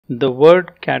The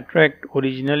word cataract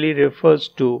originally refers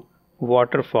to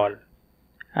waterfall,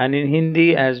 and in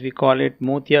Hindi, as we call it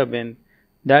motiyabind,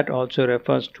 that also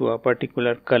refers to a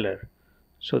particular color.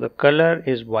 So the color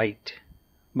is white,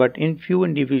 but in few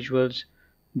individuals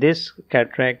this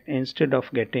cataract, instead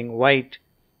of getting white,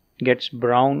 gets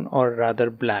brown or rather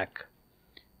black.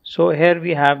 So here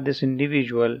we have this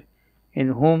individual in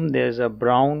whom there is a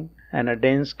brown and a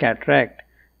dense cataract,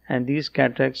 and these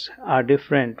cataracts are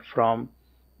different from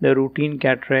the routine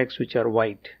cataracts which are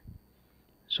white.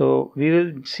 So we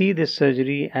will see this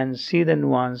surgery and see the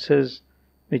nuances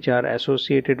which are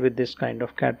associated with this kind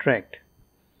of cataract.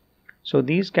 So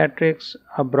these cataracts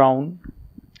are brown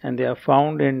and they are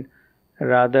found in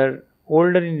rather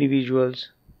older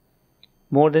individuals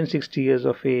more than 60 years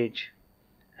of age,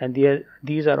 and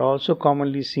these are also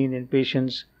commonly seen in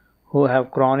patients who have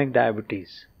chronic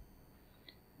diabetes.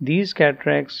 These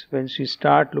cataracts, when we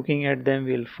start looking at them,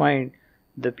 we will find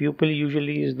the pupil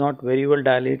usually is not very well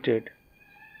dilated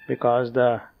because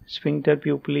the sphincter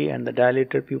pupillae and the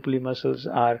dilator pupillae muscles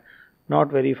are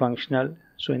not very functional.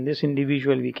 So in this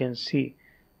individual we can see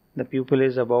the pupil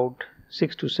is about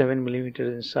 6 to 7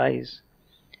 millimeters in size.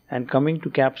 And coming to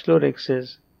capsular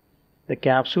axis, the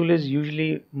capsule is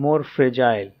usually more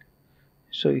fragile.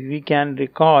 So we can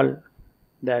recall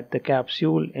that the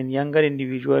capsule in younger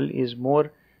individual is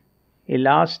more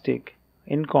elastic.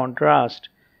 In contrast,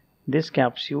 this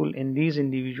capsule in these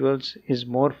individuals is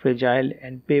more fragile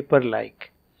and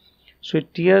paper-like. So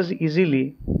it tears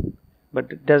easily,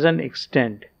 but it doesn't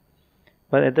extend.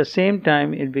 But at the same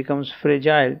time, it becomes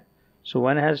fragile, so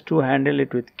one has to handle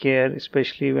it with care,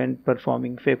 especially when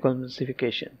performing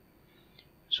phacoemulsification.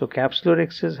 So capsular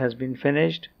axis has been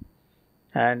finished,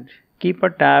 and keep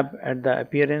a tab at the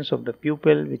appearance of the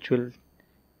pupil, which will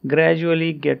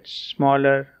gradually get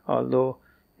smaller, although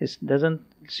it doesn't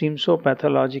seem so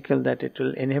pathological that it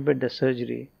will inhibit the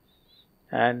surgery.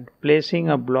 And placing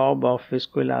a blob of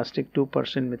viscoelastic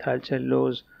 2% methyl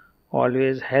cellulose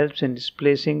always helps in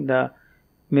displacing the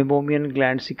meibomian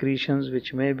gland secretions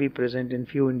which may be present in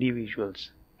few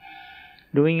individuals.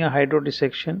 Doing a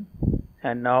hydrodissection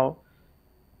and now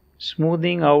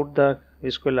smoothing out the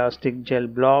viscoelastic gel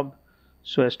blob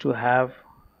so as to have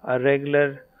a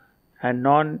regular and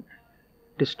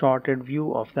non-distorted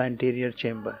view of the anterior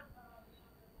chamber.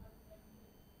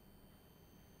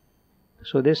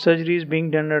 So this surgery is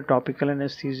being done under topical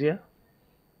anesthesia,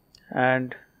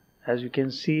 and as you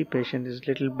can see, patient is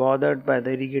little bothered by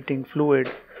the irrigating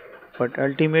fluid, but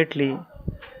ultimately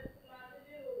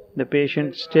the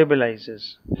patient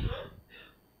stabilizes.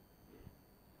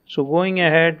 So going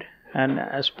ahead and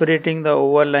aspirating the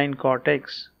overlying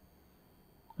cortex,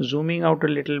 zooming out a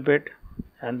little bit,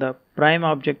 and the prime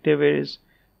objective is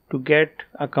to get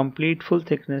a complete full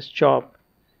thickness chop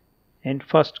in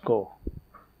first go.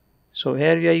 So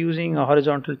here we are using a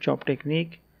horizontal chop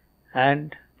technique,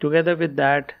 and together with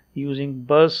that using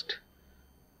burst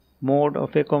mode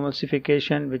of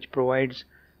phacoemulsification, which provides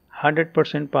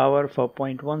 100% power for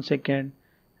 0.1 second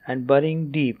and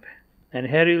burying deep. And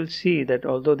here you will see that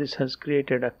although this has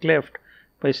created a cleft,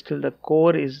 but still the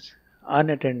core is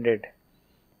unattended.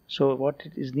 So what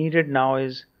is needed now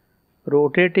is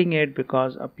rotating it,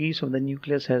 because a piece of the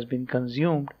nucleus has been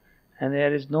consumed and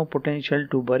there is no potential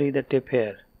to bury the tip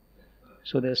here.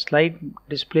 So there is slight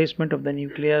displacement of the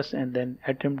nucleus and then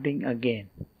attempting again.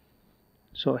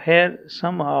 So here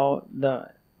somehow the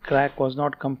crack was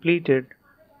not completed,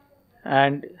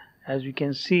 and as we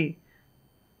can see,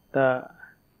 the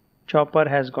chopper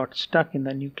has got stuck in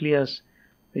the nucleus,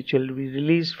 which will be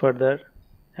released further,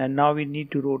 and now we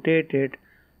need to rotate it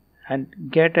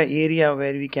and get an area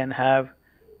where we can have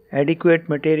adequate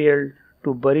material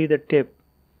to bury the tip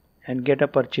and get a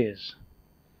purchase.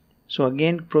 So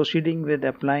again proceeding with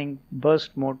applying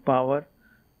burst mode power,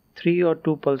 3 or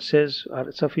 2 pulses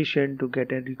are sufficient to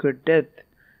get adequate depth,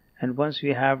 and once we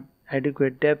have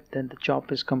adequate depth, then the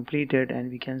chop is completed and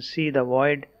we can see the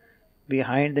void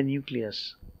behind the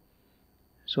nucleus.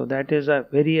 So that is a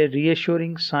very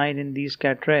reassuring sign in these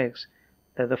cataracts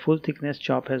that the full thickness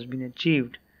chop has been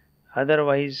achieved.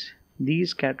 Otherwise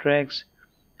these cataracts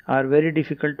are very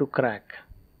difficult to crack.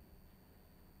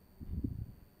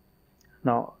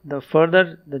 Now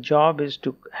the job is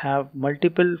to have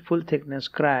multiple full thickness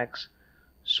cracks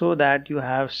so that you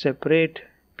have separate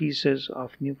pieces of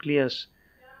nucleus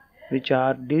which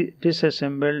are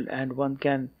disassembled, and one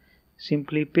can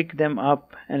simply pick them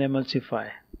up and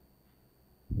emulsify.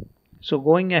 So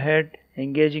going ahead,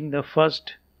 engaging the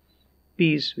first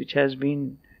piece which has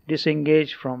been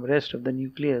disengaged from rest of the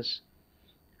nucleus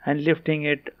and lifting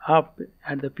it up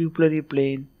at the pupillary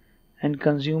plane and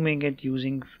consuming it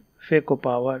using phaco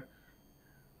power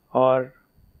or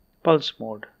pulse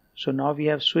mode. So now we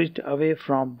have switched away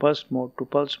from burst mode to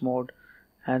pulse mode,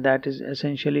 and that is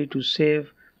essentially to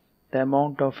save the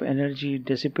amount of energy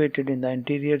dissipated in the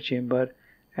anterior chamber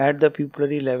at the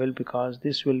pupillary level, because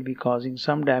this will be causing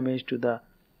some damage to the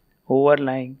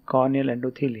overlying corneal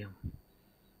endothelium.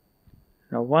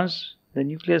 Now once the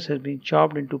nucleus has been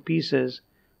chopped into pieces,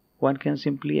 one can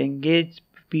simply engage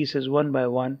pieces one by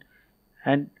one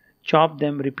and chop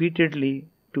them repeatedly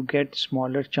to get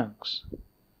smaller chunks.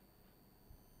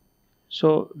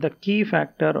 So the key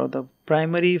factor or the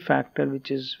primary factor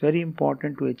which is very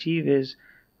important to achieve is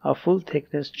a full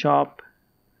thickness chop,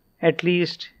 at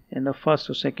least in the first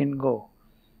or second go.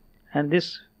 And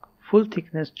this full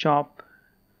thickness chop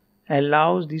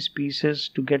allows these pieces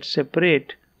to get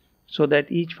separate so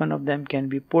that each one of them can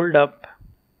be pulled up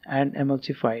and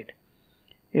emulsified.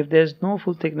 If there is no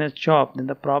full thickness chop, then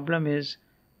the problem is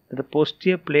that the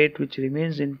posterior plate, which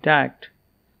remains intact,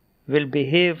 will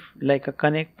behave like a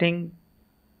connecting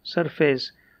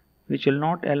surface which will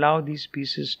not allow these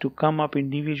pieces to come up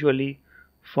individually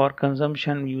for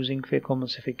consumption using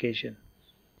phacoemulsification.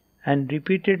 And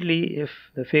repeatedly, if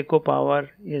the phaco power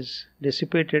is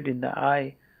dissipated in the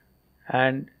eye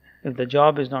and if the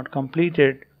job is not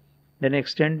completed, then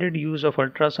extended use of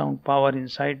ultrasound power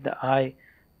inside the eye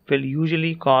will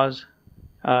usually cause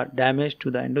damage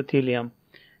to the endothelium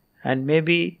and may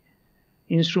be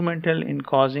instrumental in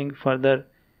causing further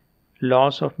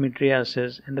loss of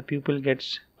mydriasis, and the pupil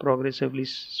gets progressively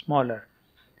smaller.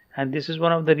 And this is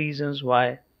one of the reasons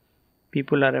why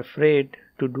people are afraid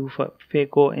to do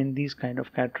phaco in these kind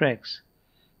of cataracts,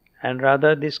 and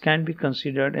rather this can be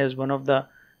considered as one of the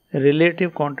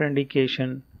relative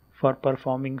contraindication for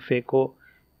performing phaco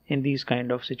in these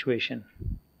kind of situation.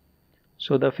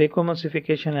 So the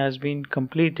phacoemulsification has been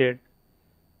completed,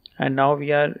 and now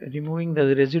we are removing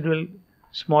the residual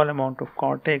small amount of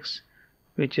cortex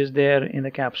which is there in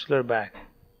the capsular bag.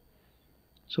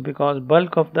 So because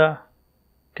bulk of the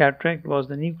cataract was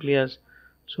the nucleus,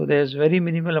 so there is very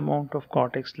minimal amount of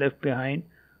cortex left behind,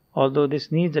 although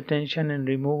this needs attention and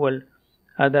removal,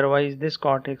 otherwise this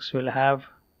cortex will have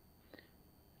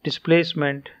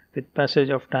displacement with passage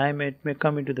of time. It may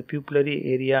come into the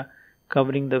pupillary area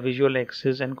covering the visual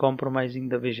axis and compromising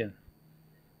the vision.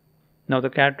 Now the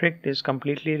cataract is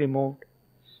completely removed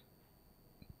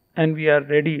and we are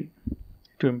ready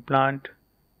to implant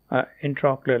an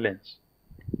intraocular lens.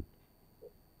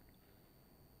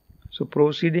 So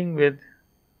proceeding with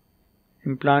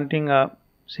implanting a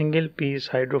single piece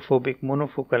hydrophobic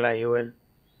monofocal IOL.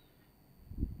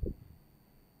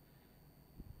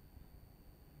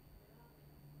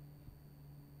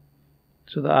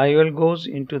 So the IOL goes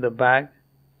into the bag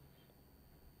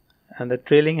and the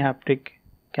trailing haptic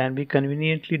can be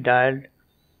conveniently dialed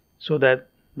so that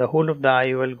the whole of the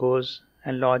IOL goes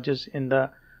and lodges in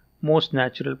the most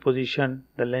natural position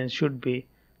the lens should be,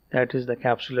 that is the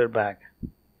capsular bag.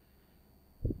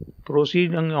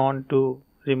 Proceeding on to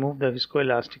remove the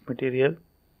viscoelastic material.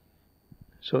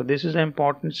 So this is an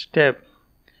important step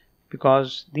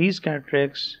because these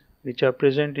cataracts which are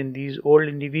present in these old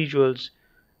individuals,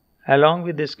 along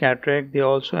with this cataract, they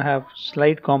also have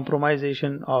slight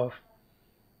compromisation of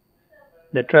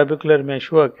the trabecular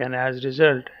meshwork, and as a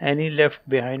result any left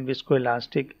behind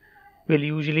viscoelastic will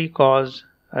usually cause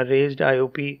a raised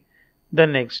IOP the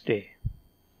next day.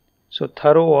 So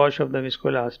thorough wash of the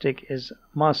viscoelastic is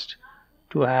must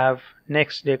to have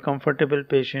next day comfortable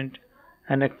patient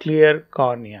and a clear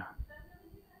cornea.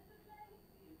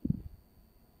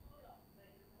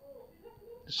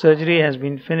 The surgery has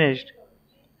been finished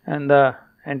and the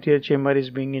anterior chamber is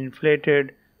being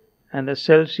inflated and the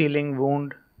self-sealing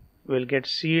wound will get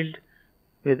sealed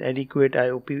with adequate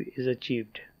IOP is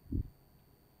achieved.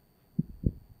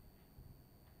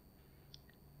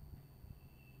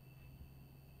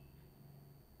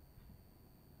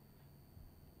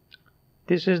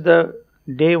 This is the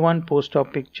day 1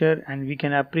 post-op picture, and we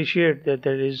can appreciate that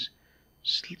there is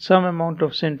some amount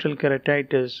of central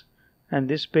keratitis, and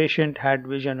this patient had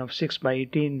vision of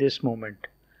 6/18 this moment.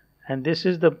 And this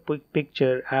is the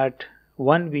picture at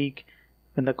 1 week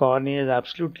when the cornea is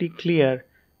absolutely clear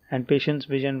and patient's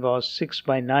vision was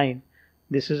 6/9.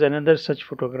 This is another such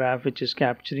photograph which is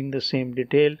capturing the same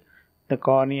detail. The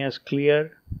cornea is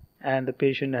clear and the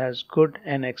patient has good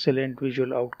and excellent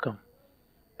visual outcome.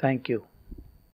 Thank you.